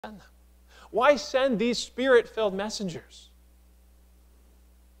send them? Why send these Spirit-filled messengers?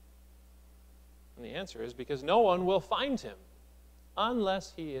 And the answer is because no one will find him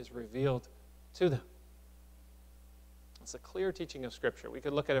unless he is revealed to them. It's a clear teaching of Scripture. We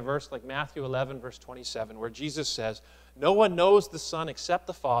could look at a verse like Matthew 11, verse 27, where Jesus says, "No one knows the Son except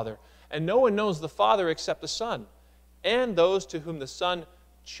the Father, and no one knows the Father except the Son, and those to whom the Son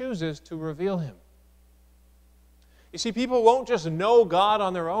chooses to reveal him." You see, people won't just know God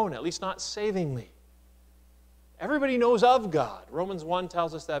on their own, at least not savingly. Everybody knows of God. Romans 1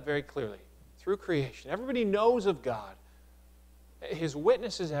 tells us that very clearly. Through creation, everybody knows of God. His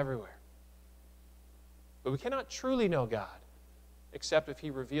witness is everywhere. But we cannot truly know God except if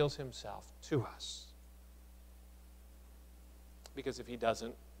He reveals Himself to us. Because if He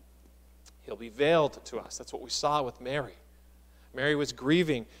doesn't, He'll be veiled to us. That's what we saw with Mary. Mary was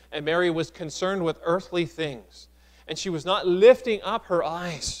grieving, and Mary was concerned with earthly things. And she was not lifting up her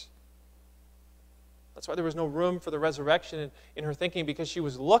eyes. That's why there was no room for the resurrection in her thinking, because she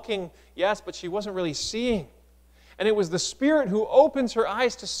was looking, yes, but she wasn't really seeing. And it was the Spirit who opens her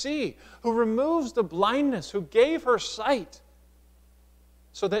eyes to see, who removes the blindness, who gave her sight,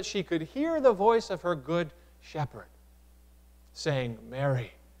 so that she could hear the voice of her good shepherd saying,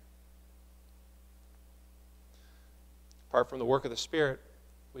 "Mary." Apart from the work of the Spirit,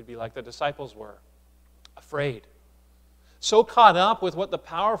 we'd be like the disciples were, afraid. So caught up with what the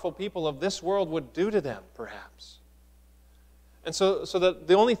powerful people of this world would do to them, perhaps. And so that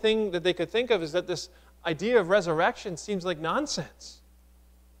the only thing that they could think of is that this idea of resurrection seems like nonsense.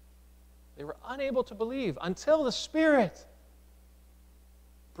 They were unable to believe until the Spirit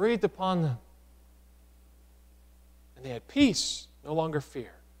breathed upon them. And they had peace, no longer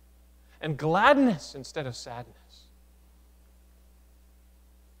fear, and gladness instead of sadness.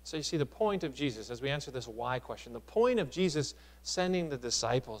 So you see, the point of Jesus, as we answer this why question, the point of Jesus sending the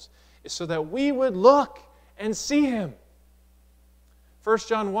disciples is so that we would look and see Him. 1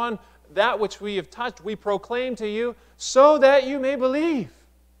 John 1, "That which we have touched, we proclaim to you, so that you may believe."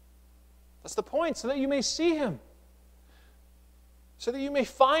 That's the point, so that you may see Him. So that you may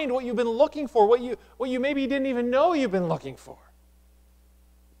find what you've been looking for, what you maybe didn't even know you've been looking for.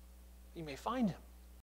 You may find Him.